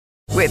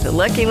With the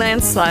Lucky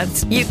Land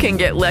Slots, you can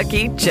get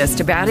lucky just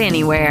about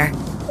anywhere.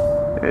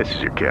 This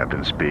is your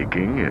captain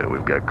speaking.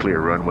 We've got clear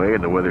runway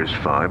and the weather's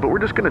fine, but we're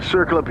just going to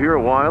circle up here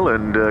a while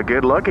and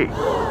get lucky.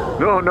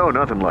 No,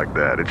 nothing like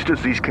that. It's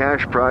just these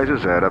cash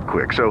prizes add up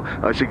quick. So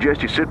I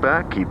suggest you sit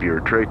back, keep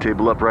your tray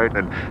table upright,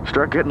 and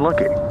start getting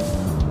lucky.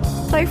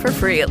 Play for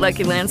free at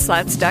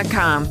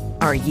LuckyLandSlots.com.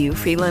 Are you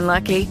feeling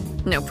lucky?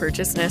 No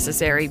purchase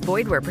necessary.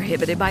 Void where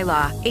prohibited by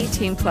law.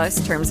 18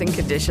 plus terms and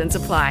conditions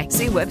apply.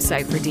 See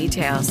website for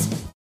details.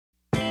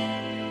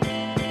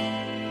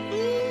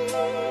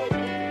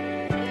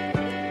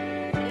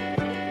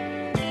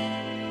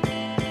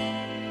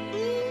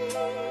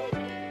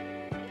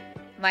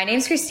 My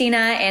name's Christina,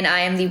 and I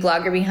am the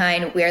blogger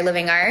behind We Are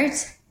Living Art.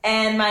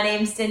 And my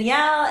name's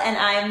Danielle, and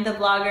I'm the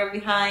blogger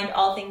behind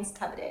All Things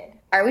Coveted.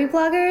 Are we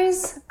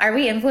bloggers? Are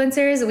we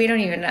influencers? We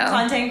don't even know.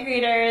 Content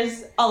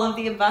creators, all of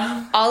the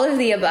above. All of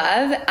the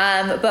above,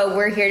 but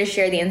we're here to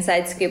share the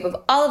inside scoop of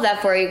all of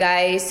that for you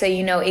guys so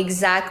you know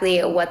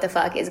exactly what the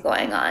fuck is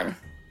going on.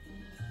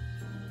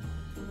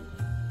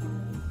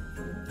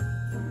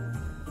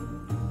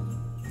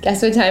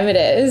 Guess what time it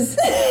is?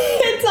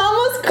 It's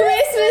almost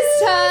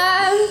Christmas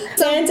time!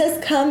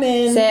 Santa's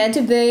coming.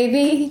 Santa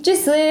baby,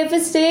 just slip a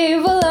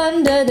stable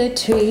under the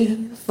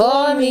tree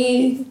for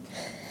me.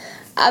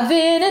 I've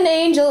been an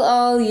angel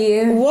all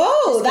year.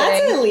 Whoa,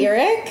 that's a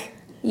lyric.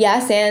 Yeah,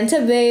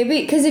 Santa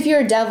baby. Because if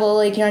you're a devil,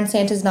 like, you're on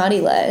Santa's naughty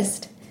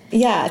list.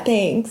 Yeah,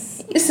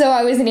 thanks. So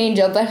I was an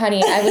angel, but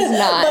honey, I was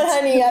not. But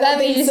honey, I Let don't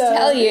me think just so.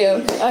 tell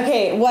you.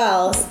 Okay,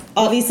 well,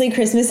 obviously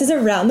Christmas is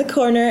around the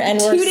corner, and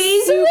we're 2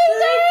 days super away,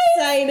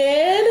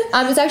 excited.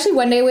 It's actually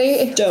one day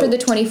away Dope. for the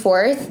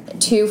 24th,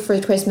 2 for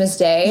Christmas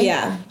Day.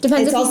 Yeah.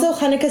 Depends. It's also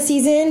Hanukkah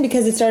season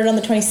because it started on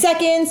the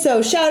 22nd,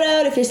 so shout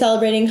out if you're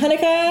celebrating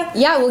Hanukkah.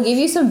 Yeah, we'll give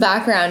you some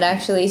background,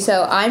 actually.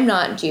 So I'm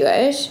not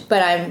Jewish,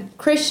 but I'm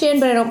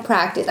Christian, but I don't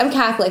practice. I'm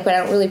Catholic, but I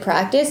don't really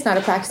practice. Not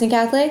a practicing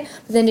Catholic.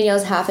 But then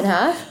Danielle's half and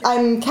half.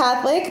 I'm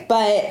Catholic,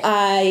 but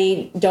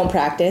I don't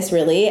practice,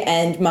 really,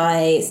 and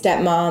my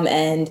stepmom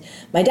and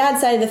my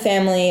dad's side of the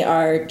family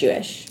are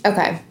Jewish.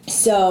 Okay.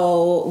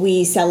 So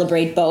we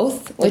celebrate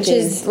both, Which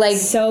is like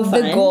so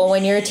fun. the goal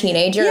when you're a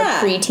teenager, Yeah.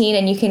 or preteen,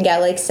 and you can get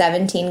like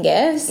 17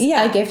 gifts.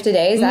 Yeah. A gift a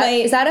day.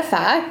 Is that a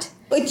fact?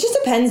 It just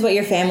depends what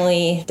your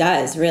family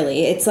does,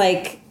 really. It's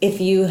like if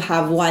you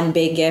have one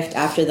big gift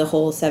after the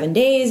whole 7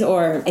 days,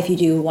 or if you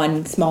do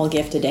one small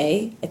gift a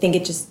day. I think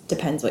it just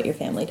depends what your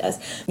family does.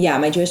 Yeah,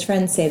 my Jewish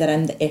friends say that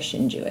I'm the ish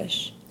in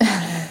Jewish.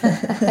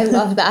 I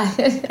love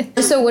that.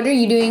 So what are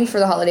you doing for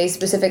the holidays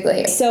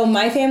specifically? So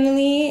my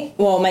family,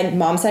 well, my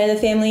mom's side of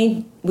the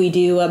family, we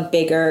do a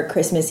bigger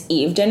Christmas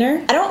Eve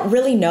dinner. I don't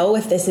really know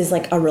if this is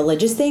like a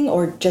religious thing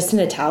or just an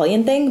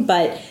Italian thing,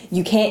 but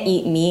you can't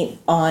eat meat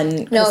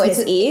on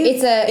Christmas Eve.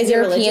 It's a Is it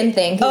European religious?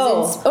 thing.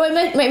 Oh.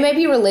 It might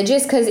be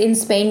religious because in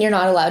Spain you're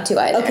not allowed to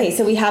either. Okay,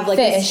 so we have like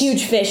Fish. this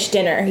huge fish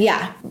dinner.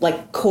 Yeah,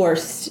 like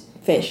course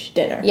fish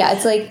dinner. Yeah,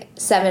 it's like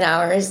 7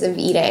 hours of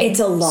eating. It's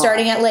a lot.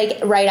 Starting at like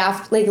right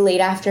after, like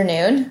late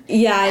afternoon.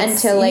 Yeah,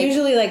 it's until like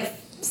usually like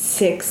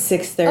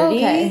 6:30.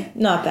 Okay.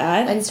 Not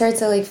bad. and it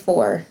starts at like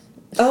 4.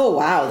 Oh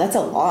wow, that's a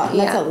lot.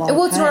 That's a long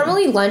Well, it's time.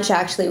 normally lunch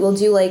actually. We'll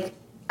do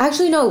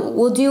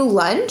we'll do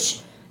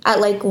lunch at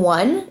like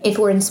 1 if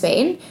we're in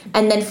Spain,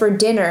 and then for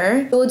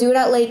dinner we'll do it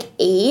at like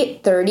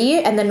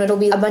 8:30, and then it'll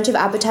be a bunch of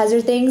appetizer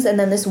things, and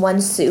then this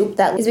one soup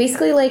that is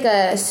basically like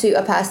a soup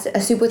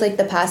with like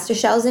the pasta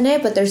shells in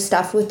it, but they're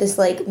stuffed with this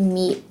like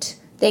meat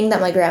thing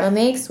that my grandma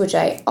makes, which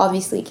I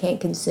obviously can't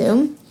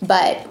consume,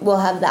 but we'll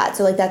have that.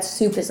 So like that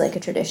soup is like a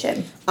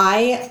tradition.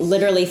 I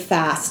literally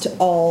fast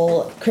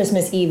all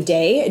Christmas Eve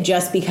day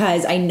just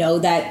because I know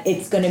that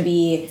it's going to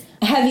be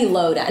a heavy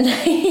load at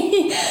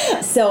night.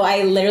 So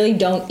I literally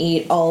don't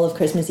eat all of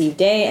Christmas Eve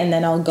day, and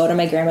then I'll go to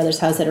my grandmother's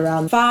house at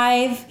around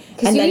 5.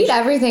 Because you eat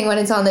everything when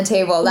it's on the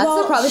table. That's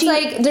the problem. It's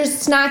like there's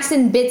snacks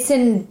and bits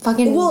and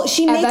fucking. Well,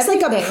 she makes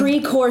like a everything.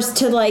 pre-course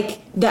to like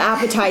the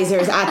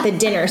appetizers at the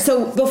dinner.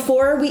 So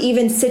before we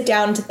even sit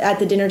down at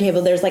the dinner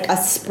table, there's like a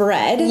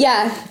spread.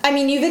 Yeah. I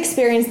mean, you've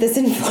experienced this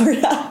in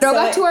Florida.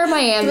 Throwback to our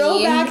Miami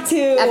Throwback to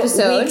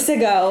episode. weeks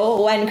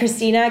ago when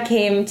Christina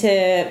came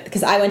to,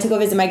 because I went to go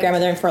visit my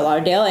grandmother in Fort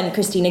Lauderdale, and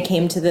Christina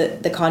came to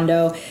the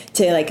condo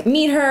to like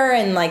meet her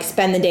and like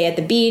spend the day at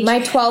the beach.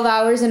 My 12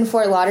 hours in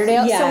Fort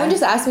Lauderdale. Yeah. Someone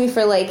just asked me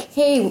for like,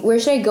 hey, where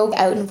should I go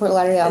out in Fort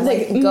Lauderdale? I'm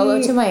like, go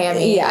to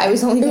Miami. Yeah. I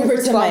was only there Uber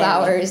for to 12 Miami.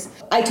 hours.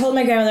 I told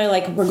my grandmother,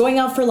 like, we're going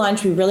out for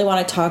lunch. We really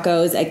wanted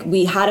tacos. Like,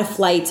 we had a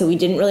flight, so we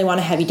didn't really want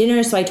a heavy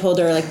dinner. So I told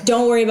her, like,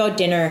 don't worry about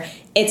dinner.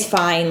 It's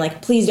fine.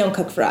 Like, please don't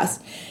cook for us.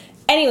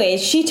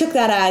 Anyways, she took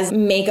that as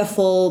make a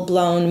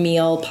full-blown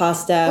meal,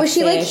 pasta, Where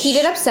she like fish.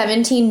 heated up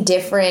 17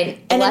 different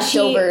And then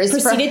leftovers.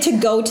 she proceeded to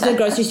go to the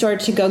grocery store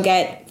to go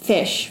get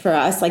fish for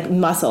us, like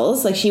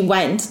mussels. Like she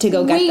went to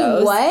go get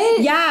those.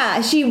 What?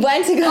 Yeah, she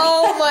went to go.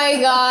 Oh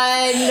my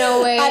god,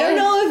 no way. I don't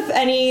know if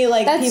any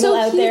like That's people so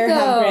out cute, there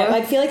have though.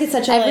 I feel like it's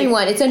such a Everyone,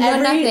 like, it's a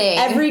no-nothing.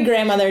 Every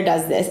grandmother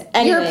does this.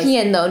 Anyways.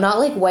 European though, not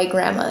like white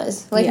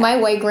grandmas. Like my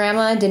white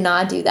grandma did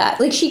not do that.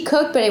 Like she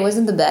cooked, but it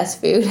wasn't the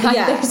best food either.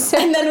 Yeah. So.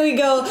 And then we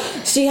go,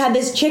 she had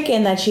this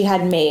chicken that she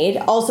had made,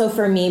 also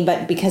for me,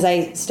 but because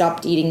I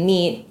stopped eating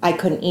meat, I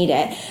couldn't eat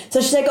it.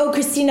 So she's like, oh,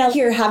 Christina,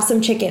 here, have some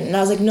chicken. And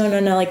I was like, no,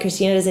 like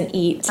Christina doesn't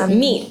eat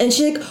meat. And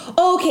she's like,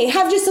 oh, okay,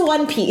 have just a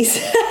one piece.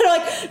 And I'm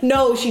like,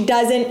 no, she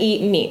doesn't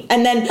eat meat.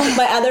 And then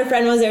my other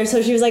friend was there,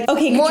 so she was like,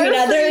 okay, More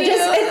Katrina, for they're you.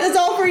 just, it's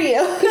all for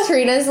you.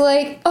 Katrina's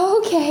like,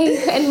 oh,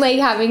 okay. And like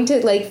having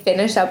to like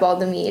finish up all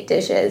the meat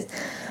dishes.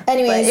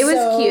 Anyways, But it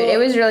was cute. It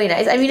was really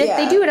nice. I mean,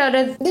 they do it out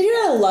of... They do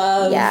it out of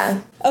love. Yeah.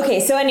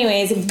 Okay, so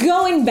anyways,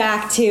 going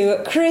back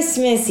to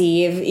Christmas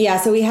Eve. Yeah,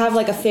 so we have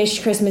like a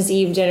fish Christmas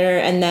Eve dinner,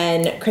 and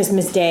then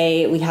Christmas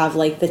Day we have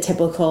like the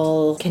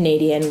typical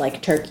Canadian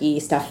like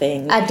turkey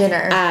stuffing. At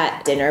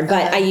dinner.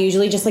 But I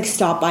usually just like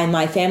stop by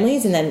my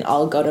family's, and then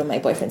I'll go to my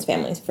boyfriend's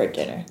family's for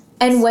dinner.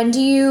 And when do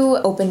you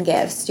open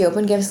gifts? Do you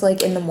open gifts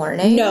like in the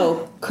morning?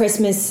 No,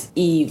 Christmas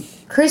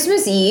Eve.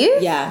 Christmas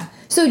Eve? Yeah.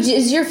 So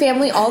does your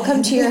family all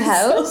come to your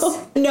house?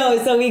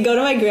 So we go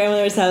to my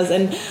grandmother's house,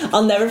 and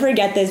I'll never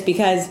forget this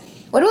because...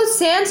 What about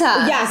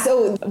Santa? Yeah,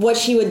 so what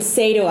she would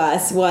say to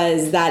us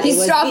was that He's it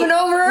was dropping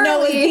over early.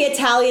 No, it was the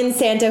Italian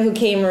Santa who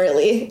came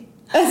early.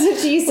 That's what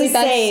she used to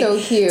say.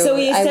 That's so cute. So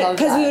we used I to, love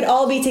because we that. would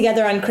all be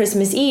together on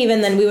Christmas Eve,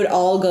 and then we would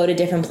all go to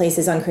different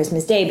places on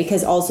Christmas Day,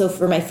 because also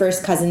for my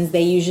first cousins,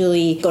 they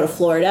usually go to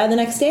Florida the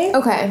next day.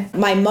 Okay.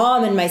 My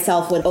mom and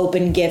myself would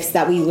open gifts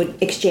that we would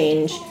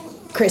exchange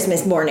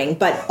Christmas morning,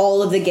 but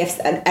all of the gifts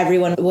that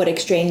everyone would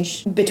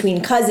exchange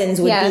between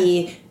cousins would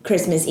be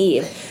Christmas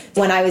Eve.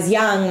 When I was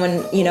young,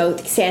 when, you know,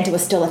 Santa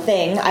was still a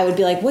thing, I would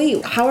be like,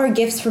 wait, how are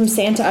gifts from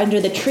Santa under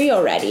the tree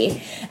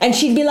already? And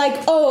she'd be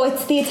like, oh,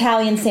 it's the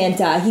Italian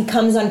Santa. He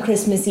comes on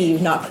Christmas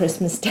Eve, not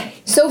Christmas Day.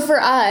 So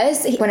for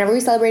us, whenever we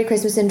celebrated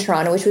Christmas in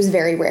Toronto, which was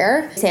very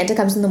rare, Santa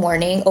comes in the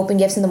morning, open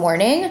gifts in the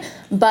morning.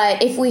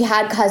 But if we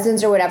had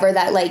cousins or whatever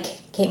that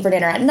like came for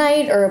dinner at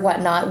night or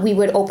whatnot, we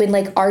would open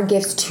like our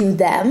gifts to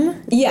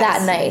them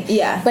that night.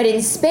 Yeah. But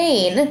in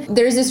Spain,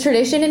 there's this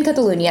tradition in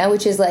Catalonia,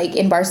 which is like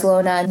in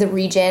Barcelona, the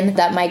region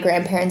that my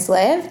grandparents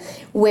live,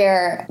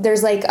 where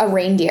there's like a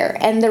reindeer,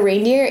 and the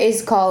reindeer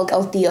is called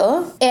El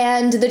Tío.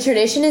 And the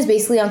tradition is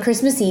basically on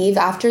Christmas Eve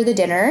after the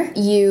dinner,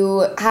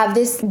 you have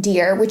this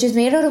deer, which is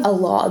made out of a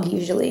log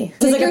usually.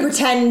 It's like a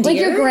pretend deer?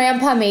 Like your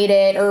grandpa made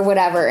it or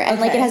whatever,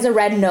 and like it has a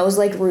red nose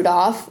like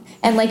Rudolph,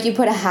 and like you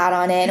put a hat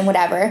on it and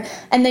whatever,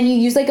 and then you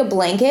use like a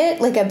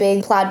blanket, like a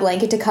big plaid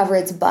blanket to cover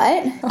its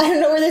butt. I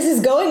don't know where this is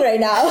going right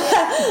now.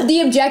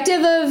 The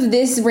objective of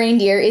this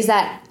reindeer is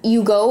that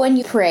you go and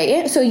you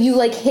pray. So you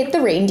like hit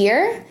the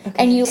reindeer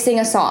and you sing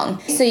a song.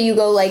 So you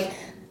go like,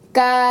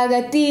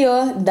 Cagat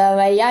tio,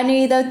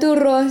 davaiani da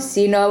turro,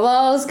 si no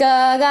vols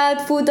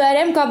cagat,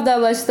 futarem cop da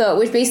basto,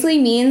 which basically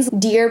means,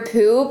 dear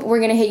poop, we're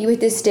gonna hit you with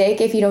this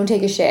stick if you don't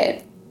take a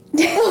shit.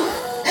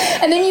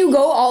 And then you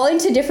go all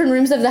into different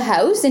rooms of the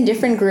house in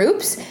different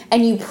groups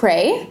and you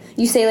pray.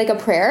 You say like a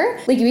prayer.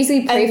 Like you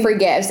basically pray for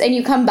gifts. And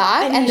you come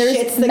back and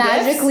there's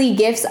magically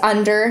gifts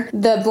under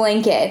the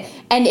blanket.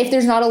 And if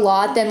there's not a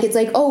lot, then it's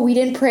like, oh, we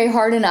didn't pray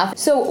hard enough.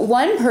 So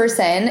one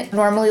person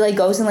normally like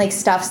goes and like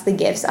stuffs the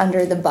gifts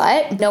under the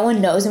butt. No one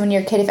knows. And when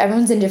you're a kid, if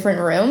everyone's in different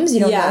rooms, you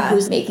don't know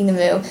who's making the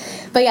move.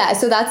 But yeah,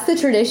 so that's the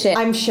tradition.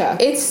 I'm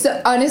shook. It's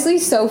honestly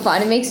so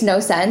fun. It makes no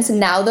sense.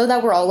 Now though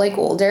that we're all like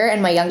older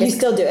and my youngest... You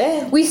still do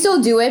it? We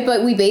still do it,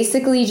 but we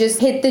basically just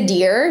hit the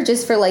deer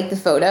just for like the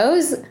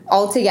photos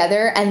all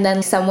together, and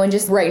then someone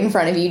just right in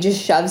front of you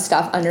just shoves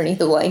stuff underneath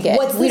the blanket.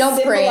 What's we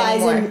don't pray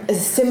anymore.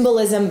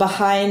 Symbolism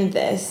behind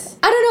this?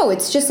 I don't know.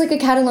 It's just like a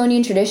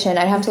Catalonian tradition.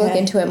 I'd have to look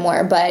into it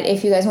more, but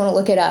if you guys want to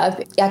look it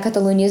up, yeah,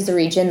 Catalonia is the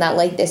region that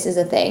like this is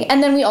a thing.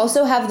 And then we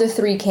also have the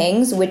Three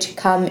Kings, which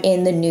come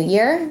in the New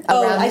Year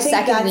around the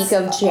second week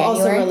of January.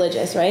 Also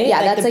religious, right? Yeah,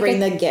 like that's to like bring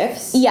the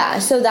gifts. Yeah,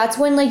 so that's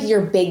when like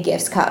your big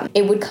gifts come.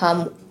 It would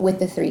come with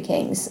the Three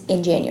Kings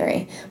in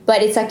January.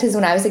 But it sucked because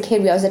when I was a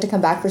kid, we always had to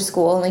come back for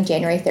school on like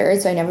January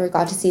 3rd, so I never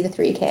got to see the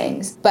Three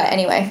Kings. But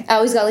anyway, I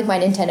always got like my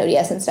Nintendo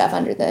DS and stuff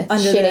under the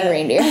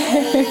reindeer.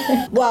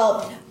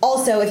 Well,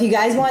 also, if you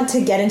guys want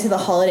to get into the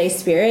holiday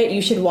spirit,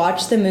 you should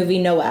watch the movie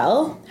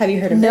Noelle. Have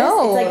you heard of this?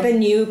 It's like the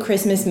new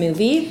Christmas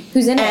movie.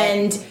 Who's in it?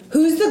 And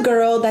who's the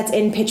girl that's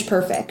in Pitch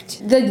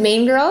Perfect? The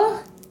main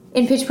girl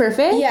in Pitch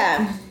Perfect?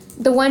 Yeah.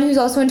 The one who's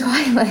also in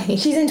Twilight.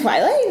 She's in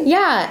Twilight?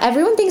 Yeah,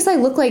 everyone thinks I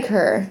look like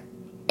her.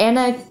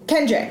 Anna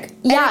Kendrick.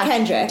 Yeah. Anna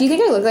Kendrick. Do you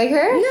think I look like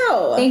her?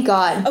 No. Thank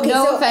God. Okay,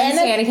 no so offense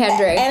to Anna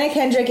Kendrick. Anna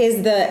Kendrick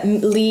is the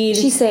lead.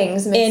 She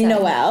sings. In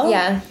Noelle.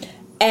 Yeah.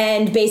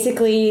 And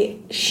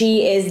basically,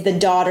 she is the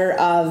daughter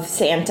of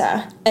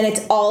Santa. And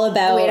it's all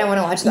about... Wait, I want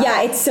to watch that.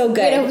 Yeah, it's so good.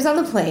 Wait, I was on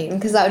the plane,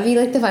 because that would be,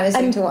 like, the funnest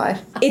thing to watch.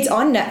 It's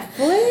on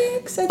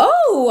Netflix, I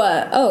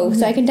think.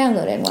 So I can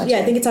download it and watch it. Yeah,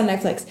 I think it's on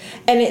Netflix.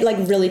 And it, like,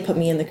 really put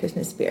me in the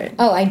Christmas spirit.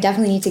 Oh, I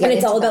definitely need to get And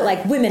it's all into about, that.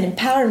 like, women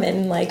empowerment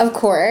and, like... Of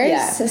course.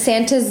 Yeah.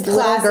 Santa's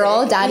little Classic.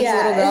 girl, daddy's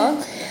little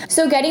girl.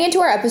 So getting into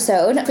our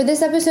episode, for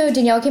this episode,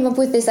 Danielle came up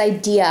with this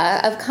idea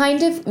of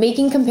kind of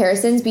making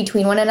comparisons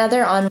between one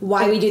another on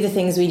Why we do the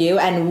things we do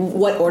and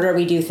what order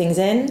we do things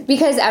in.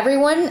 because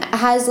everyone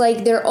has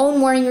like their own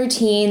morning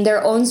routine,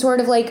 their own sort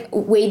of like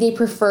way they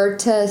prefer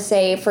to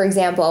say, for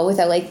example,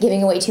 without like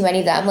giving away too many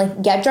of them,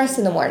 like get dressed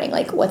in the morning.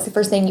 Like what's the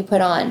first thing you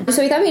put on?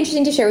 So we thought it'd be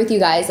interesting to share with you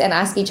guys and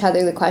ask each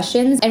other the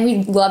questions. And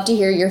we'd love to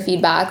hear your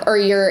feedback or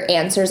your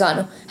answers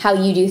on how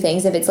you do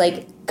things if it's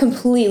like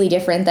completely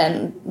different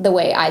than the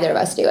way either of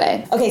us do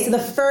it. Okay, so the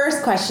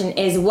first question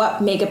is,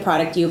 what makeup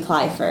product do you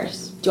apply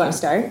first? Do you want to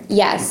start?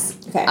 Yes.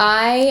 Okay.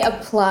 I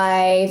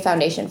apply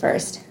foundation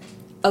first.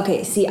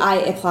 Okay, see, I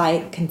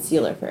apply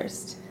concealer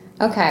first.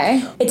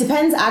 Okay. It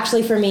depends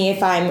actually for me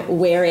if I'm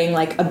wearing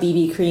like a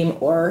BB cream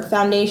or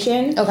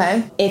foundation.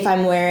 Okay. If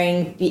I'm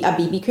wearing a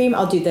BB cream,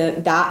 I'll do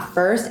that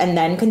first and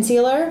then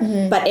concealer.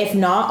 Mm-hmm. But if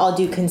not, I'll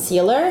do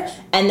concealer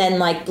and then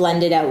like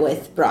blend it out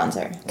with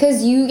bronzer.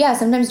 Because you,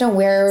 sometimes don't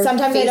wear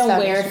Sometimes I face don't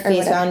foundation wear or face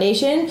whatever.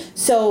 foundation.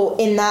 So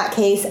in that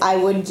case, I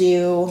would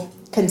do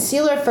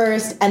concealer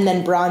first and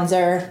then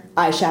bronzer,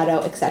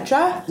 eyeshadow,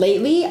 etc.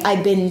 Lately,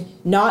 I've been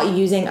not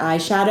using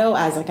eyeshadow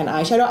as like an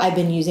eyeshadow. I've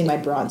been using my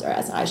bronzer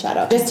as an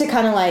eyeshadow just to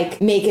kind of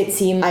like make it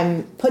seem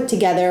I'm put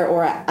together,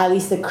 or at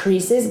least the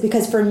creases,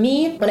 because for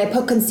me, when I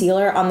put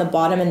concealer on the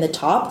bottom and the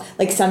top,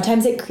 like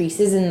sometimes it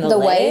creases in the lid.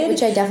 white,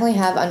 which I definitely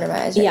have under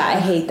my eyes right Yeah, now. I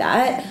hate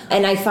that.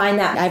 And I find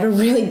that I have a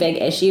really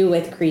big issue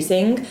with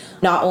creasing,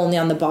 not only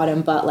on the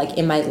bottom, but like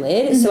in my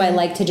lid. So I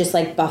like to just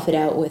like buff it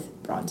out with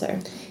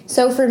bronzer.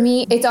 So for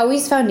me, it's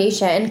always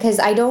foundation because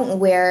I don't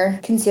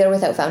wear concealer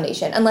without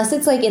foundation. Unless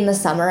it's like in the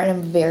summer and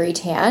I'm very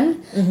tan.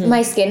 Mm-hmm.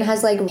 My skin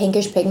has like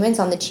pinkish pigments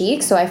on the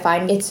cheeks, so I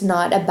find it's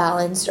not a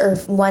balanced or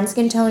one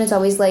skin tone. It's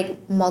always like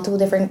multiple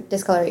different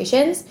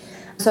discolorations.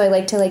 So I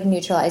like to like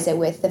neutralize it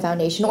with the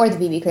foundation or the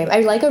BB cream. I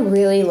like a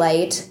really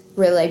light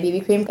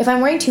BB cream. If I'm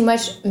wearing too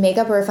much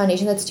makeup or a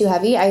foundation that's too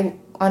heavy, I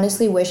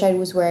honestly wish I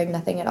was wearing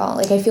nothing at all.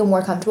 Like I feel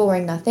more comfortable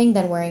wearing nothing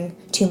than wearing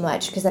too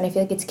much because then I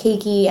feel like it's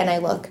cakey and I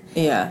look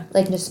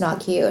like just not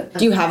cute.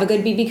 Do you have a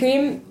good BB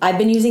cream? I've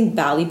been using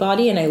Bali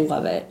Body and I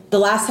love it. The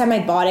last time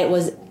I bought it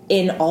was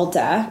in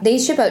Ulta. They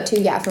ship out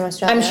too, from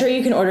Australia. I'm sure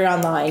you can order it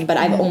online, but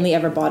I've only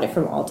ever bought it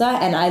from Ulta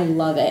and I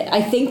love it.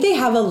 I think they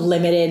have a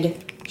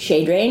limited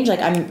shade range. Like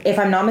if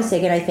I'm not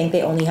mistaken, I think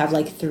they only have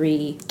like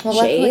 3 Well, shades.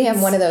 luckily I'm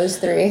one of those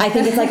 3. I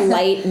think it's like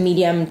light,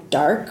 medium,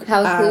 dark.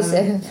 How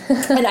inclusive.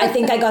 And I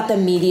think I got the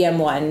medium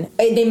one.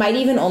 They might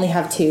even only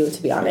have 2,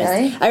 to be honest.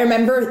 Really? I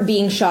remember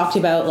being shocked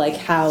about like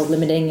how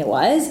limiting it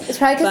was. It's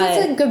probably because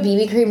it's a good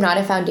BB cream, not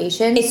a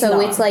foundation. It's so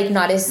not. it's like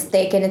not as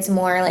thick and it's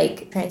more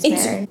like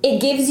transparent.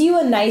 It gives you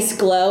a nice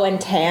glow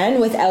and tan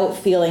without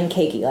feeling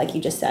cakey, like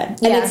you just said.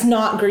 And Yeah. it's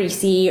not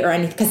greasy or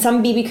anything. Because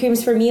some BB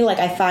creams for me, like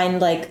I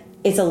find like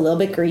it's a little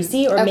bit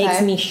greasy or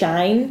makes me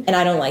shine, and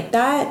I don't like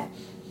that.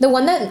 The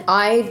one that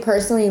I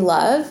personally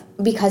love,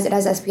 because it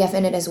has SPF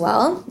in it as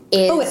well,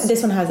 is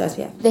This one has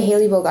SPF. the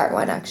Hailey Bogart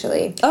one,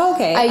 actually. Oh,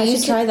 okay. I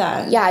used should try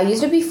that. Yeah, I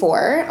used it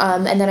before,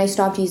 and then I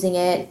stopped using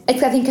it.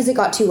 It's, I think, because it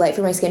got too light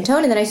for my skin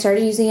tone, and then I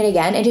started using it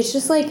again, and it's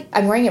just like,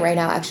 I'm wearing it right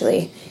now,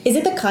 actually. Is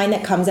it the kind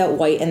that comes out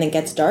white and then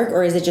gets dark,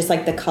 or is it just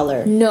like the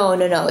color? No,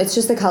 it's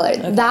just the color.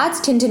 That's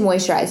tinted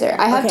moisturizer.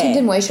 I have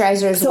tinted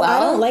moisturizer as well. So I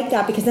don't like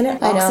that because then it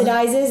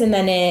oxidizes and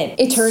then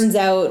it turns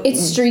out...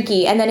 It's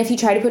streaky, and then if you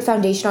try to put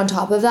foundation on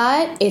top of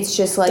that, it's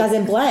just like...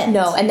 Doesn't blend.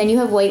 No, and then you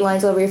have white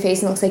lines all over your face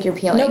and it looks like you're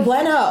peeling. No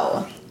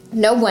bueno.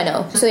 No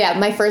bueno. So yeah,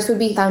 my first would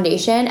be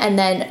foundation, and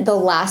then the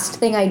last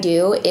thing I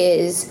do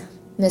is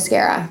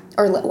mascara.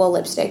 Or,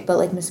 lipstick, but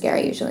like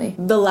mascara usually.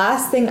 The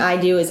last thing I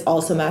do is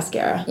also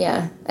mascara.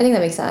 Yeah, I think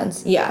that makes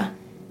sense. Yeah.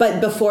 But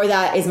before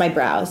that is my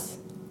brows.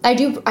 I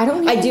don't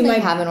really my-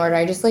 have an order.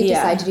 I just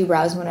decide to do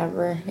brows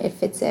whenever it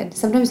fits in.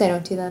 Sometimes I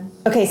don't do them.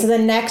 Okay, so the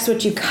next,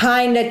 what you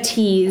kind of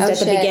teased at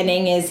the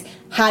beginning is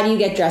how do you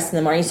get dressed in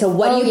the morning? So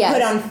what do you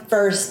put on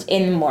first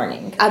in the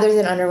morning? Other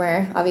than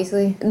underwear,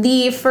 obviously.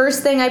 The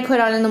first thing I put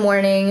on in the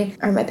morning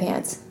are my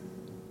pants.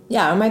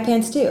 Yeah, or my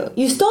pants too.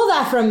 You stole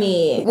that from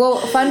me. Well,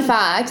 fun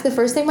fact, the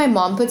first thing my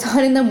mom puts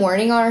on in the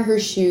morning are her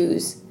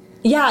shoes.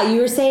 Yeah,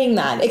 you were saying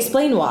that.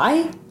 Explain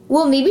why.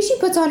 Well, maybe she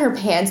puts on her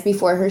pants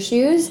before her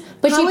shoes,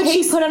 but How would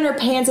she put on her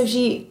pants if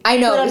she I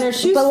know, put on her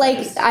shoes but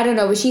first? I don't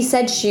know, but she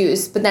said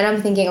shoes, but then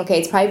I'm thinking, okay,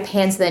 it's probably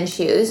pants then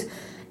shoes,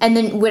 and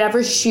then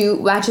whatever shoe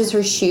matches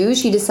her shoes,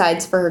 she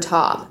decides for her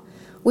top.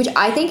 which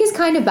I think is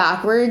kind of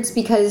backwards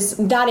because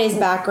That is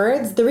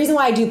backwards. The reason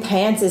why I do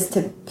pants is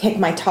to pick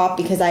my top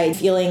because I'm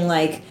feeling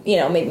like, you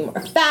know, maybe more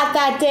fat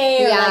that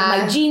day, or Yeah.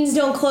 like my jeans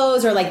don't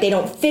close, or like they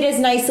don't fit as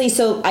nicely.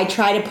 So I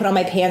try to put on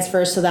my pants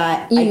first so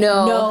that I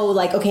know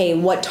like, okay,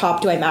 what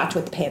top do I match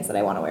with the pants that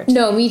I want to wear?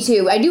 No, me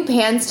too. I do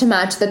pants to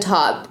match the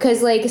top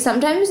because, like,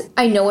 sometimes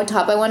I know what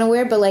top I want to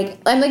wear, but, like,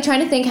 I'm, like, trying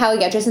to think how I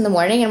get dressed in the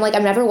morning, and I'm, like,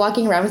 I'm never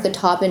walking around with a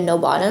top and no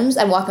bottoms.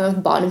 I'm walking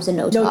with bottoms and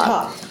no top. No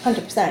top,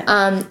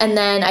 100%. And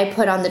then I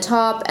put on the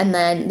top, and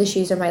then the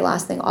shoes are my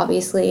last thing,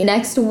 obviously.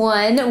 Next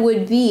one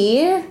would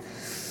be...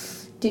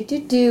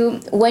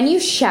 When you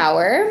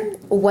shower,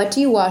 what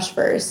do you wash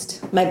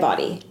first? My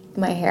body.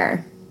 My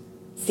hair.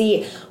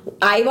 See,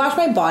 I wash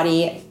my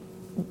body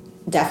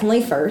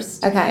definitely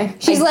first. Okay.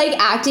 She's, like,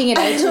 acting it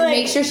out to Like,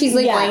 make sure she's,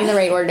 like, yeah. going in the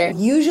right order.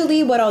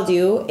 Usually what I'll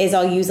do is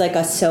I'll use like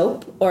a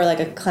soap or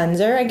like a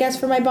cleanser, I guess,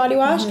 for my body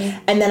wash.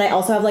 And then I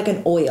also have like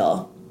an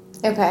oil.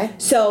 Okay.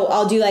 So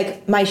I'll do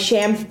like my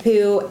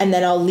shampoo and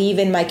then I'll leave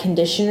in my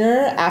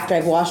conditioner after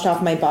I've washed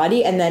off my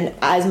body. And then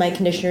as my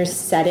conditioner's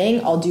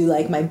setting, I'll do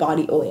like my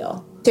body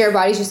oil. So your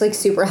body's just, like,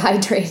 super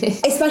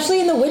hydrated.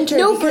 Especially in the winter.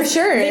 No, for because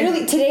sure.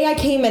 Literally, today I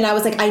came and I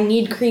was like, I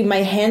need cream.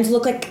 My hands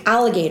look like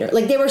alligator.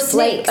 Like they were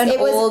snakes. Like an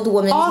It was old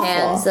woman's awful.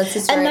 hands. That's the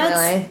story and of my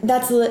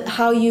that's, life. that's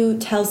how you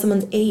tell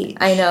someone's age.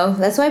 I know.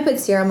 That's why I put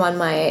serum on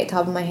my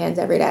top of my hands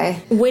every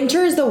day.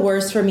 Winter is the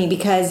worst for me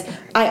because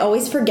I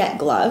always forget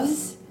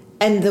gloves.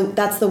 And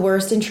that's the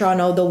worst in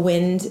Toronto. The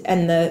wind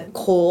and the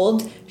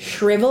cold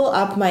shrivel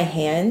up my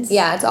hands.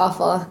 Yeah, it's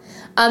awful.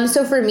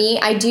 So for me,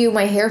 I do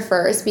my hair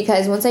first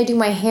because once I do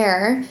my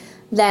hair,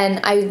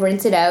 then I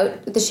rinse it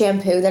out with the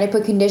shampoo. Then I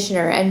put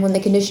conditioner. And when the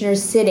conditioner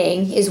is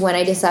sitting is when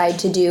I decide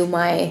to do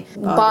my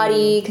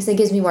body because it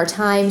gives me more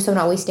time so I'm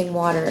not wasting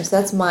water. So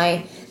that's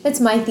my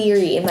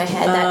theory in my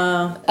head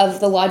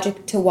of the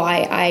logic to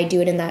why I do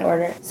it in that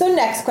order. So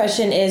next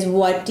question is,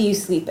 what do you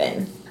sleep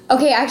in?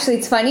 Okay, actually,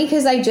 it's funny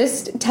because I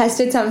just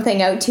tested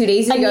something out 2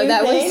 days ago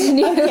that was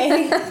new.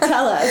 Okay,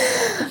 tell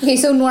us. Okay,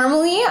 so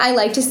normally I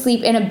like to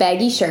sleep in a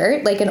baggy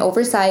shirt, like an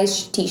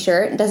oversized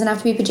t-shirt. It doesn't have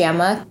to be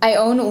pajama. I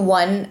own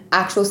one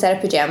actual set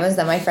of pajamas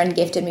that my friend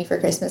gifted me for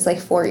Christmas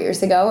like 4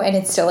 years ago, and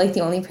it's still like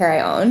the only pair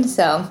I own.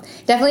 So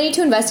definitely need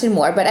to invest in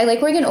more, but I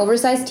like wearing an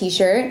oversized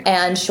t-shirt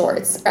and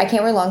shorts. I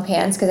can't wear long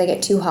pants because I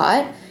get too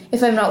hot.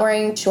 If I'm not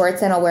wearing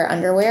shorts, then I'll wear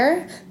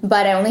underwear.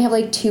 But I only have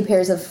like 2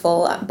 pairs of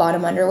full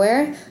bottom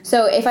underwear.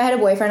 So if I had a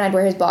boyfriend, I'd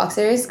wear his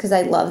boxers because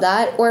I love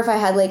that. Or if I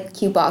had like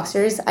cute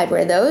boxers, I'd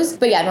wear those.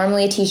 But yeah,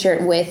 normally a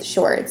t-shirt with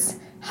shorts.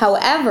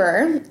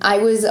 However, I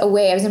was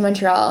away. I was in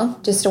Montreal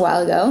just a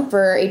while ago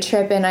for a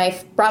trip, and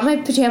I brought my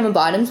pajama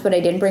bottoms, but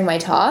I didn't bring my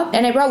top.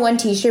 And I brought one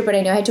t-shirt, but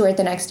I knew I had to wear it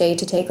the next day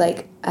to take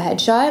like a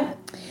headshot.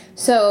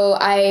 So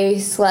I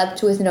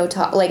slept with no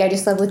top. Like I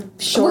just slept with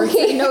shorts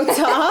and no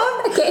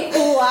top. Okay.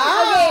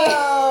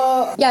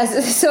 Wow. Okay. Yeah,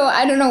 so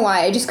I don't know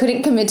why. I just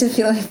couldn't commit to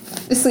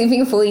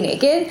sleeping fully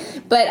naked,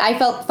 but I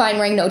felt fine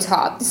wearing no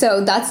top.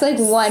 So that's like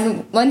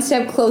one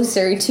step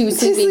closer to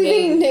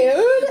sleeping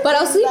nude? But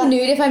I'll sleep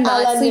nude if I'm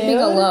not sleeping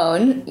nude?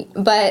 alone.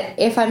 But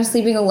if I'm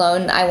sleeping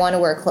alone, I want to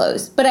wear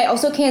clothes. But I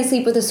also can't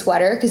sleep with a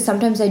sweater because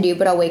sometimes I do,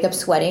 but I'll wake up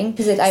sweating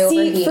because I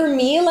overheat. See, for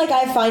me, like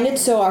I find it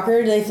so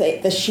awkward if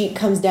like, the sheet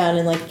comes down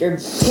and like your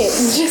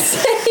tits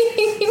just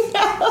hanging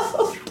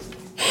out.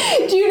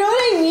 Do you know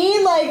what I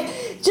mean?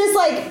 Like just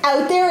like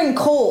out there and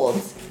cold.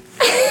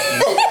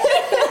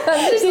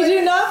 Did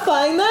you not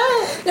find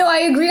that? No, I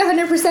agree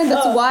 100%.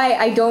 That's why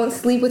I don't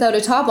sleep without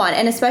a top on.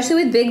 And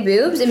especially with big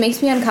boobs, it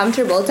makes me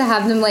uncomfortable to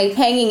have them like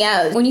hanging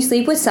out. When you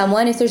sleep with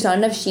someone, if there's not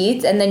enough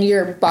sheets and then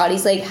your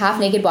body's like half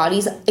naked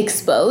body's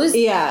exposed,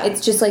 yeah,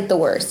 it's just like the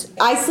worst.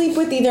 I sleep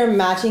with either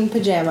matching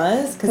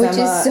pajamas because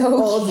I'm a so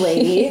old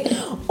lady,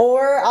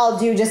 or I'll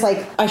do just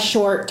like a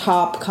short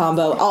top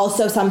combo.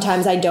 Also,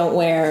 sometimes I'll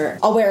wear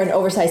an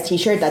oversized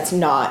t-shirt that's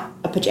not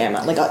a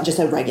pajama, like just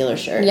a regular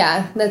shirt.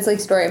 Yeah, that's like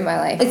story of my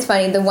life. It's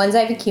funny, the ones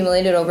I've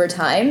accumulated over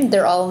time,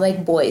 they're all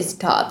like boys'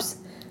 tops.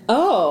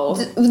 Oh.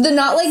 They're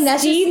not like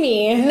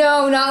steamy.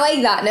 No, not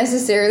like that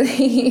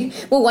necessarily.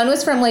 Well, one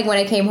was from like when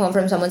I came home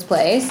from someone's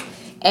place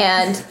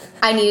and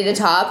I needed a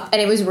top and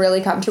it was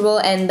really comfortable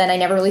and then I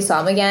never really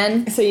saw him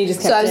again. So you just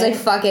kept So I was like,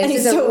 fuck it,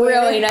 it's a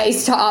really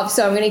nice top,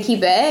 so I'm gonna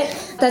keep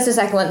it. That's the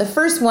second one. The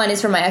first one is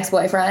from my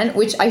ex-boyfriend,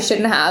 which I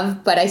shouldn't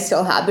have, but I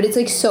still have. But it's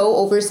like so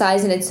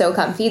oversized and it's so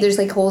comfy. There's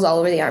like holes all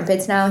over the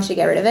armpits now. I should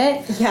get rid of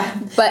it. Yeah.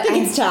 But I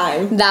think it's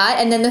time. That,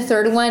 and then the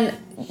third one,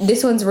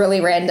 this one's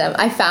really random.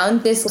 I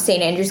found this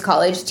St. Andrews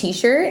College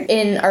t-shirt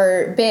in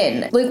our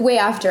bin, like way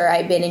after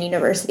I'd been in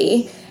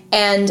university.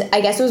 And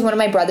I guess it was one of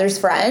my brother's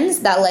friends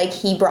that, like,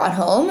 he brought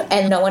home,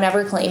 and no one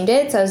ever claimed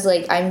it. So I was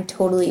like, I'm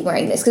totally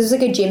wearing this. Because it was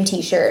like a gym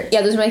t-shirt.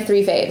 Yeah, those are my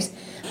 3 faves.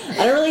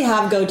 I don't really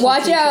have go-to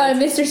Watch t-shirts. out,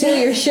 Mr. Steal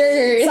Your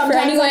Shirt for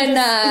anyone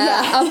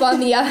up on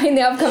in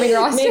the upcoming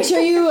roster. Make sure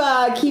you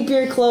keep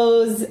your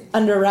clothes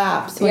under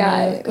wraps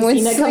when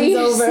Christina comes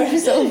over.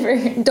 Sleeps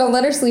over. Don't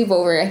let her sleep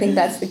over. I think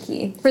that's the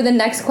key. For the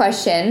next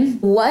question,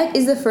 what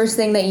is the first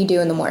thing that you do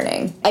in the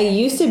morning? I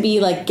used to be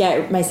like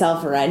get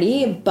myself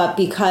ready, but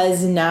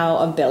because now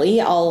of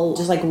Billy, I'll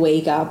just like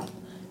wake up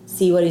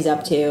see what he's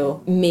up to,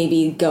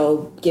 maybe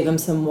go give him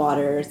some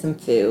water, some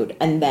food,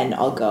 and then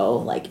I'll go,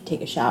 like,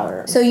 take a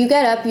shower. So you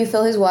get up, you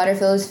fill his water,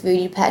 fill his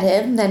food, you pet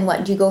him, then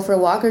what? Do you go for a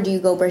walk, or do you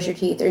go brush your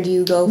teeth, or do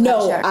you go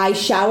shower? I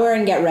shower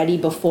and get ready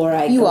before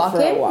I go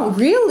for a walk.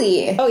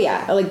 Really? Oh,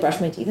 yeah. I, like,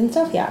 brush my teeth and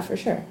stuff. Yeah, for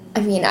sure.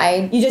 I mean,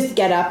 You just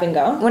get up and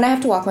go? when I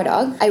have to walk my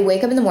dog, I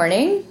wake up in the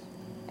morning,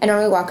 and I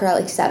normally walk her at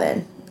like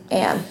 7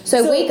 a.m.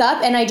 So I wake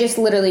up and I just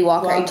literally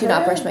walk her. I do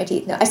not brush my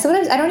teeth. No, I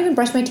don't even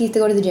brush my teeth to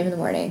go to the gym in the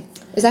morning.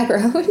 Is that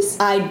gross?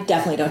 I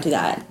definitely don't do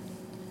that.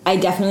 I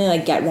definitely,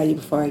 like, get ready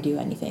before I do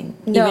anything.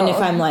 No. Even if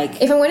I'm,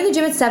 like... If I'm going to the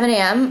gym at 7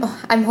 a.m.,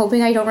 I'm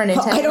hoping I don't run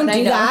into anyone. I don't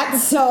do that,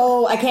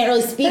 so I can't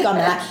really speak on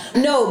that.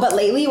 No, but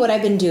lately what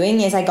I've been doing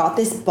is I got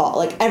this ball.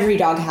 Like, every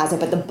dog has it,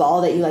 but the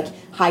ball that you, like,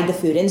 hide the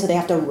food in, so they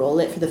have to roll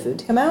it for the food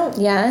to come out.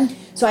 Yeah.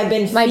 So I've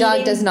been My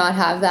dog does not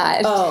have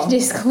that. Oh.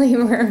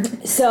 Disclaimer.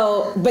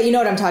 So, but you know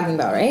what I'm talking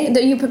about, right?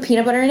 You put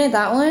peanut butter in it,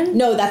 that one?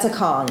 No, that's a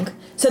Kong.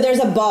 So there's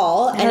a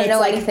ball, and I don't it's know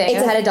like... anything.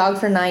 I've had a dog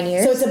for 9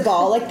 years. So it's a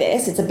ball like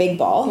this. It's a big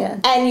ball. Yeah.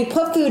 And you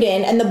put food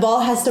in, and the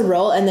ball has to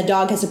roll, and the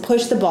dog has to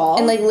push the ball.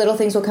 And, like, little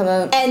things will come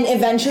out. And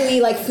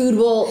eventually, like, food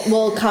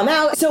will come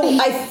out. So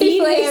I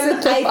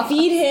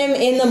feed him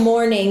in the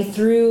morning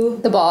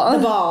through The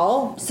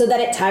ball? so that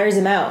it tires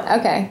him out.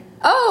 Okay.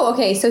 Oh,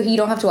 okay, so you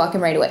don't have to walk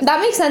him right away.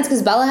 That makes sense,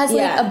 because Bella has,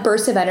 like, Yeah. a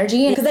burst of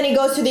energy. Because then he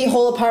goes through the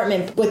whole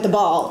apartment with the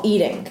ball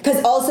eating.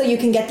 Because also you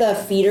can get the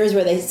feeders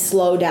where they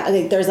slow down.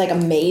 Like, there's, like, a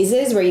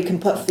mazes where you can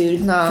put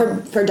food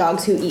for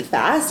dogs who eat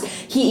fast.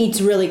 He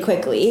eats really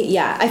quickly.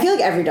 Yeah, I feel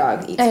like every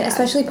dog eats fast.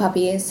 Especially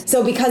puppies.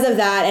 So because of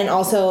that, and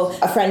also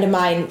a friend of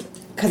mine,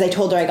 because I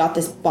told her I got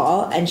this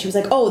ball, and she was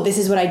like, oh, this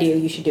is what I do.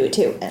 You should do it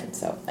too. And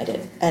so I did.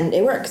 And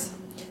it works.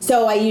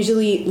 So I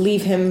usually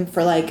leave him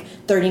for, like,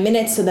 30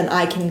 minutes so then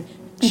I can...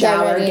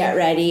 shower, get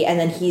ready, and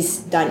then he's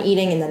done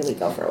eating, and then we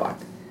go for a walk.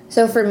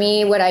 So for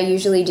me, what I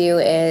usually do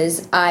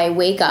is I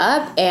wake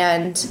up,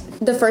 and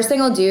the first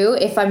thing I'll do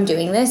if I'm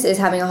doing this is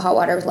having a hot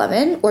water with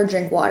lemon or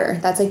drink water.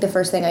 That's, like, the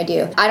first thing I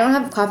do. I don't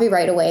have coffee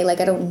right away.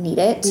 Like, I don't need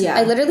it. Yeah.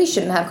 I literally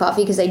shouldn't have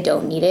coffee because I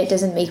don't need it. It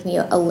doesn't make me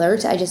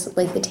alert. I just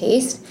like the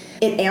taste.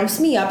 It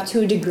amps me up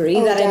to a degree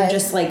that I'm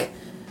just like,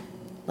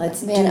 let's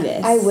do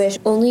this. I wish.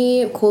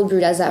 Only cold brew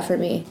does that for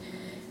me.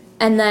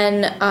 And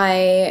then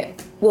I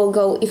will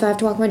go, if I have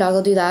to walk my dog,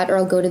 I'll do that, or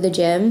I'll go to the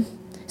gym.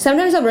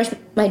 Sometimes I'll brush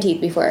my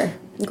teeth before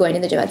going to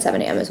the gym at 7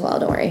 a.m. as well,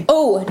 don't worry.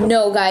 Oh,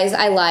 no, guys,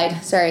 I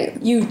lied. Sorry.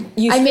 You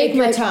scrape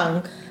your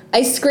tongue.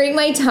 I scrape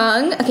my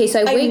tongue. Okay,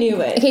 so I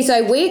knew it. Okay, so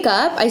I wake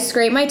up, I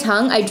scrape my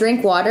tongue, I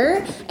drink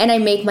water, and I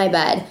make my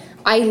bed.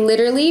 I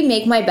literally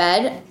make my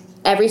bed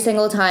every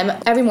single time,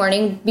 every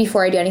morning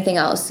before I do anything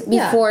else.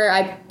 Before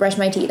I brush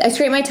my teeth. I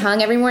scrape my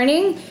tongue every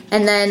morning,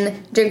 and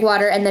then drink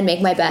water, and then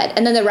make my bed.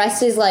 And then the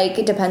rest is, like,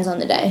 it depends on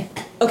the day.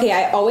 Okay,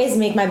 I always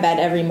make my bed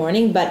every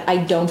morning, but I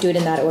don't do it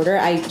in that order.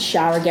 I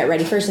shower, get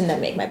ready first, and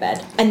then make my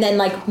bed. And then,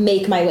 like,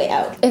 make my way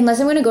out. Unless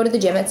I'm going to go to the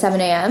gym at 7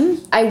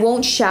 a.m., I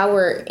won't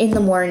shower in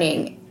the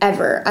morning,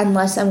 ever,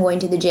 unless I'm going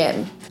to the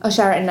gym. I'll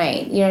shower at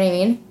night. You know what I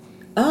mean?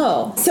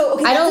 Oh. So,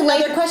 okay, that's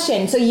another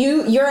question. So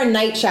you're a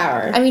night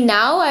shower. I mean,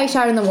 now I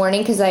shower in the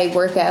morning because I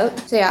work out.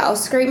 So yeah, I'll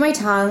scrape my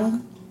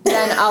tongue,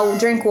 then I'll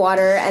drink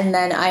water, and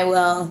then I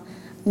will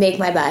make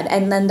my bed.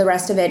 And then the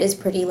rest of it is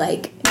pretty,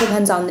 like,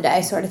 depends on the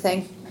day sort of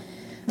thing.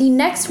 The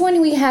next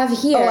one we have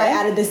here... Oh, I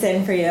added this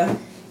in for you.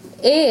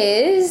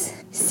 ...is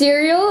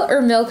cereal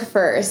or milk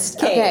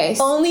first. Okay.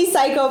 Only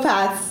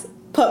psychopaths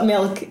put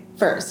milk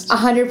first.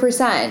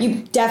 100%.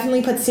 You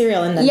definitely put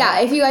cereal in them.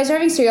 Yeah, if you guys are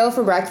having cereal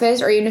for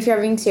breakfast, or even if you're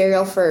having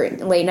cereal for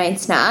late night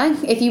snack,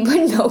 if you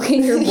put milk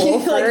in your bowl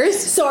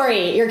first...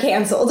 Sorry, you're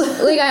canceled.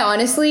 Like, I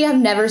honestly have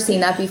never seen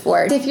that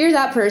before. If you're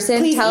that person,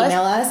 please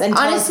email us and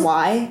tell us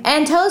why.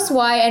 And tell us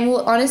why, and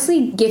we'll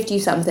honestly gift you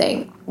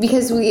something.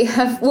 Because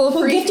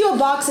we'll gift you a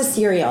box of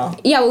cereal.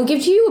 Yeah, we'll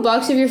gift you a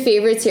box of your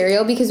favorite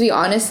cereal because we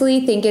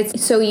honestly think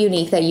it's so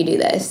unique that you do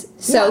this.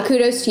 So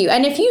kudos to you.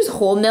 And if you use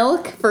whole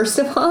milk, first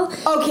of all,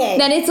 okay,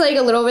 then it's like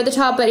a little over the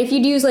top. But if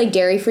you use like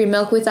dairy-free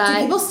milk with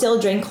that, do people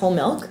still drink whole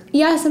milk?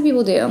 Yeah, some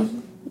people do.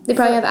 They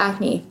probably have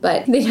acne,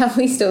 but they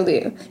definitely still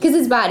do. Because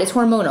it's bad. It's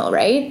hormonal,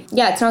 right?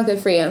 Yeah, it's not good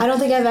for you. I don't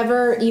think I've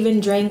ever even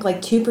drank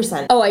like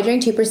 2%. Oh, I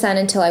drank 2%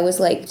 until I was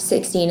like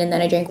 16, and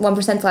then I drank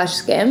 1% /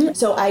 skim.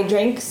 So I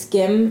drank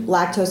skim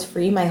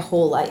lactose-free my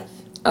whole life.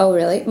 Oh,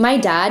 really? My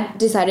dad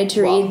decided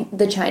to read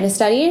the China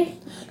study.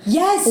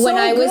 Yes, when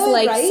I was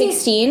like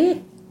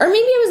 16. Or maybe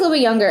I was a little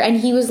bit younger, and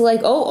he was like,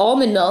 oh,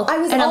 almond milk. I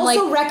was and also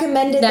I'm like,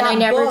 recommended then that I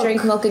never book,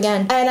 drank milk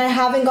again. And I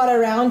haven't got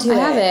around to it. I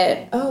have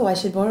it. Oh, I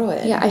should borrow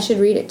it. Yeah, I should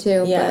read it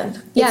too. Yeah.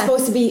 But, It's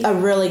supposed to be a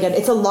really good,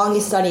 it's the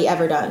longest study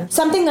ever done.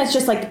 Something that's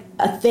just like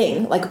a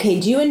thing. Like,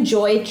 okay, do you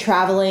enjoy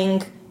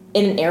traveling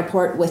in an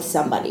airport with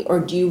somebody? Or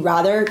do you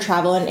rather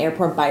travel in an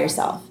airport by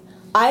yourself?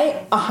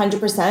 I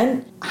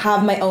 100%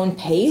 have my own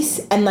pace,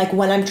 and like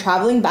when I'm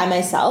traveling by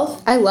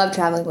myself, I love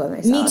traveling by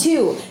myself. Me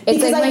too. It's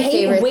because like my I hate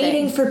favorite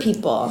waiting for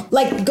people.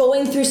 Like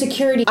going through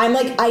security, I'm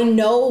like, I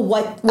know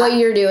what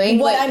you're doing,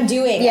 what I'm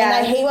doing, yeah.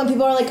 and I hate when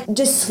people are like,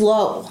 just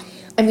slow.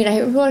 I mean, I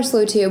hate people are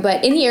slow too,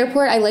 but in the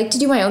airport, I like to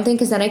do my own thing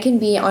because then I can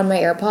be on my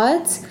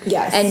AirPods.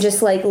 Yes. And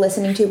just like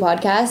listening to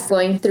podcasts,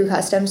 going through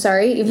customs,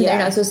 even though you're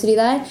not supposed to do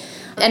that.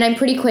 And I'm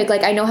pretty quick,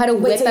 like I know how to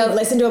whip out. You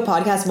listen to a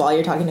podcast while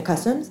you're talking to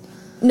customs?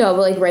 No,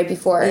 but like right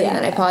before, and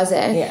then I pause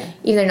it. Yeah.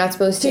 Even though they're not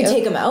supposed to. Do you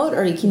take them out,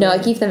 or do you keep them No,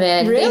 in? I keep them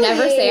in. Really? They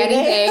never say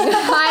anything.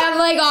 I'm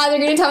like, oh, they're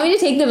going to tell me to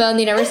take them out, and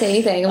they never say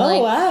anything. I'm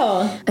like,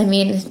 wow. I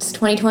mean, it's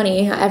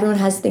 2020. Everyone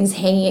has things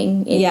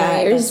hanging in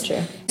their ears. That's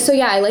true. So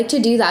yeah, I like to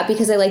do that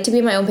because I like to be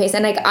at my own pace.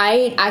 And like,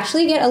 I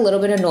actually get a little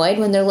bit annoyed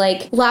when they're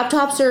like,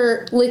 laptops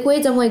or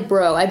liquids. I'm like,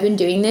 bro, I've been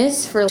doing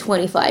this for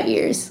 25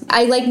 years.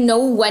 I like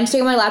know when to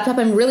take my laptop.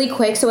 I'm really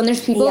quick. So when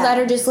there's people that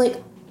are just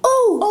like,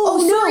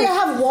 oh, sorry, no. I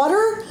have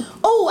water.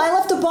 Oh, I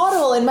left a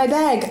bottle in my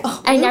bag.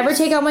 Oh, I never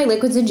take out my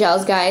liquids and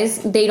gels, guys.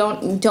 They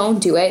don't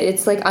do it.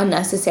 It's like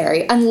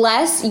unnecessary.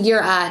 Unless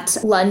you're at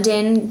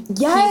London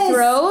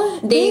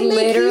Heathrow, they make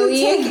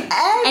literally you take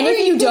and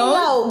if you don't,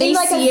 out they in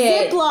like see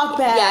a it. Ziploc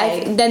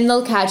bag. Yeah, then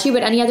they'll catch you.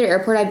 But any other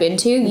airport I've been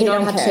to, you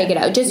don't have to take it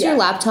out. Just your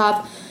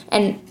laptop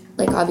and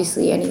like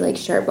obviously any like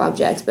sharp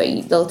objects,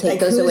 but they'll take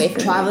those away from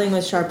you. Traveling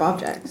with sharp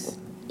objects.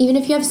 Even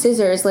if you have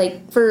scissors,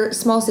 like for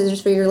small scissors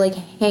for your like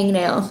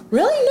hangnail.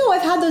 Really? No,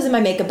 I've had those in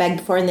my makeup bag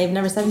before and they've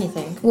never said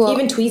anything. Well,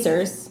 even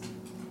tweezers.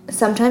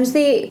 Sometimes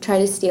they try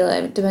to steal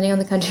it, depending on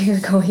the country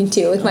you're going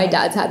to. Like my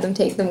dad's had them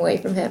take them away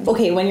from him.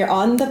 Okay, when you're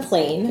on the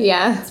plane.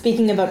 Yeah.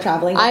 Speaking about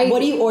traveling, what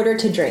do you order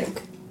to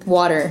drink?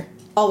 Water.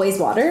 Always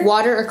water?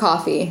 Water or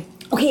coffee.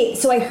 Okay,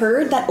 so I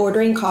heard that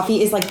ordering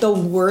coffee is like the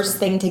worst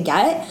thing to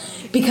get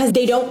because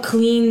they don't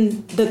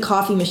clean the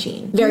coffee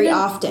machine very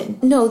often.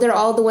 No, they're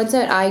all the ones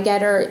that I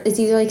get it's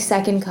either like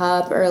Second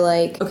Cup or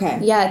like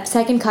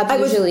Second Cup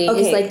usually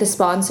is like the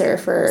sponsor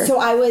for. So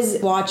I was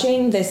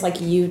watching this like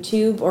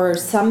YouTube or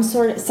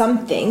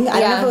something. I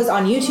don't know if it was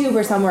on YouTube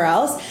or somewhere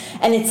else,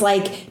 and it's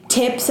like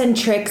tips and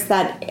tricks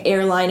that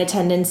airline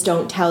attendants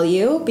don't tell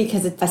you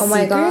because it's a secret.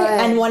 My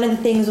God. And one of the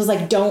things was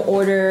like, don't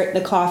order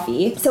the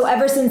coffee. So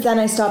ever since then,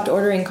 I stopped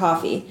ordering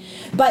coffee.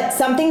 But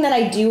something that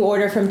I do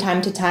order from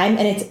time to time,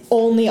 and it's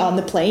only on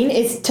the plane,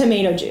 is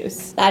tomato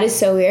juice. That is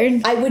so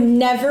weird. I would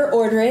never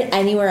order it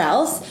anywhere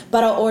else,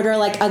 but I'll order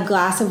like a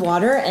glass of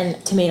water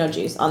and tomato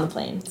juice on the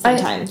plane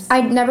sometimes. I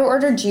never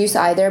order juice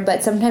either,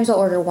 but sometimes I'll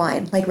order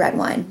wine, like red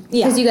wine.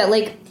 Yeah. Because you get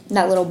like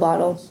that little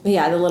bottle.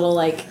 Yeah, the little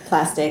like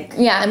plastic.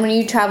 Yeah, and when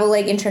you travel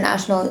like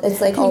international, it's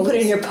like you put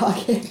it in your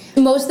pocket.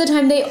 Most of the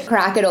time they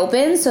crack it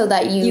open so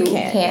that you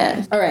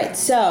can. All right,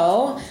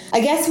 so I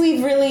guess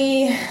we've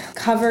really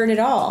covered it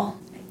all.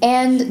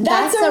 And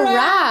that's a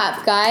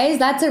wrap, guys.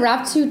 That's a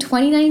wrap to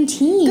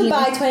 2019.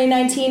 Goodbye,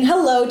 2019.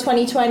 Hello,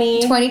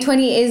 2020.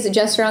 2020 is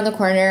just around the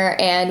corner,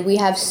 and we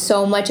have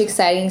so much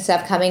exciting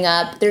stuff coming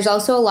up. There's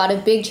also a lot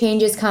of big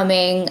changes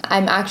coming.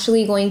 I'm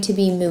actually going to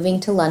be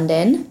moving to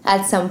London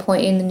at some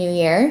point in the new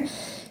year.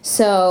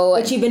 So,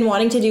 which you've been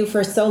wanting to do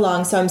for so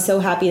long, so I'm so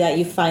happy that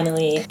you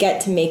finally get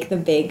to make the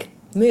big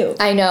move.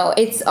 I know.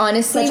 It's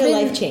honestly such a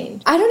life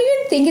change. I don't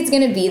even think it's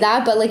going to be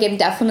that, but like it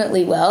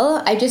definitely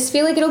will. I just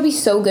feel like it'll be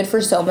so good for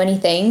so many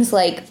things,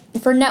 like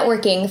for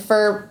networking,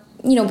 for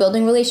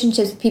building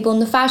relationships with people in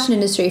the fashion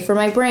industry, for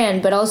my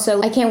brand, but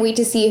also I can't wait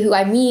to see who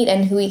I meet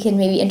and who we can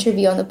maybe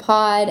interview on the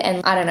pod.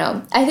 And I don't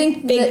know. I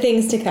think big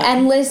things to come.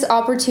 Endless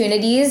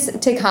opportunities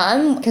to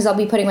come because I'll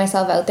be putting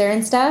myself out there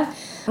and stuff.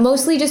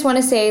 Mostly just want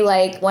to say,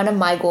 like, one of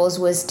my goals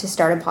was to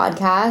start a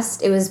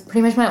podcast. It was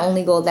pretty much my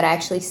only goal that I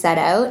actually set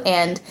out,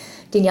 and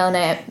Danielle and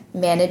I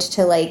managed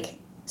to, like,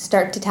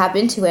 start to tap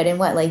into it in,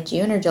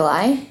 June or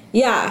July?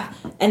 Yeah,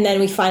 and then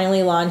we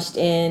finally launched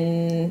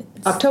in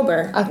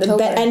October.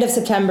 The end of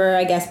September,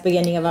 I guess,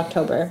 beginning of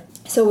October.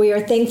 So we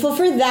are thankful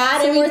for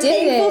that, and we're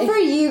thankful for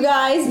you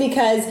guys,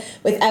 because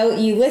without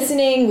you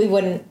listening, we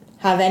wouldn't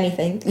have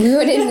anything. No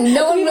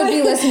one would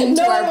be listening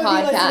to our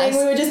podcast.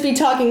 We would just be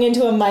talking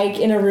into a mic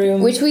in a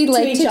room, which we'd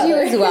like to do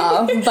as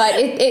well. But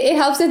it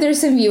helps that there's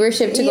some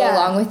viewership to go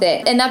along with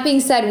it. And that being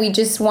said, we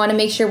just want to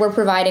make sure we're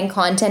providing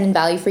content and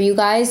value for you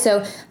guys.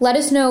 So let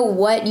us know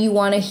what you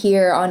want to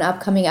hear on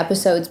upcoming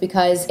episodes,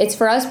 because it's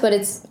for us, but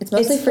it's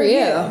mostly for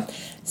you.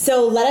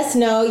 So let us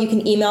know. You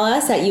can email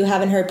us at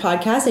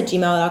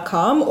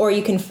youhaven'theardpodcast@gmail.com, or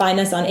you can find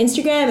us on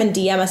Instagram and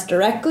DM us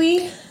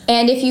directly.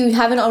 And if you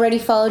haven't already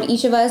followed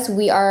each of us,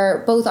 we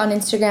are both on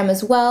Instagram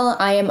as well.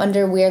 I am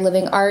under We're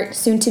Living Art,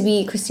 soon to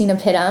be Christina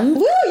Pittum.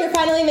 Woo! You're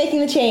finally making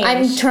the change.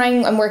 I'm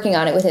working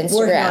on it with Instagram.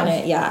 Working on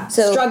it, yeah.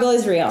 So struggle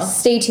is real.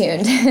 Stay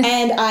tuned.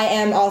 And I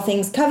am All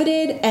Things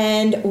Coveted,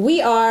 and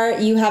we are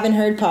You Haven't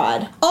Heard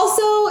Pod.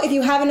 Also, if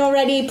you haven't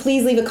already,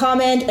 please leave a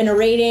comment and a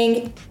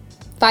rating.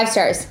 5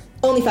 stars.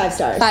 Only 5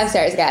 stars. 5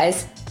 stars,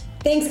 guys.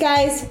 Thanks,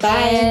 guys. Bye.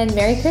 And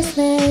Merry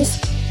Christmas.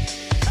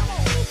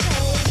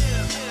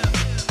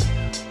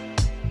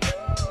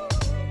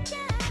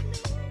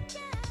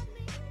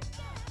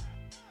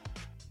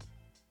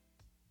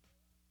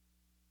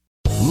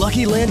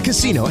 Lucky Land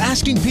Casino,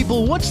 asking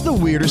people, what's the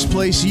weirdest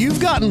place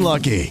you've gotten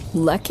lucky?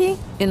 Lucky?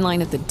 In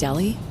line at the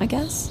deli, I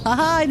guess?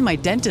 Aha, in my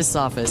dentist's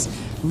office.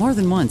 More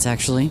than once,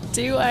 actually.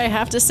 Do I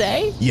have to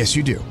say? Yes,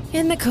 you do.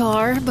 In the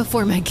car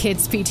before my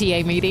kids'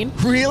 PTA meeting.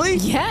 Really?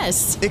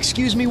 Yes.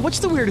 Excuse me, what's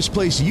the weirdest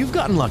place you've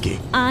gotten lucky?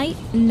 I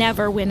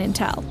never win and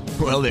tell.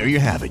 Well, there you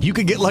have it. You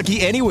can get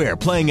lucky anywhere,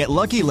 playing at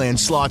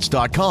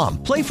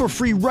LuckyLandSlots.com. Play for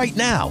free right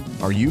now.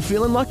 Are you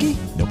feeling lucky?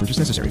 No purchase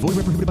necessary. Void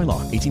where prohibited by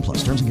law. 18 plus.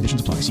 Terms and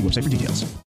conditions apply. See website for details.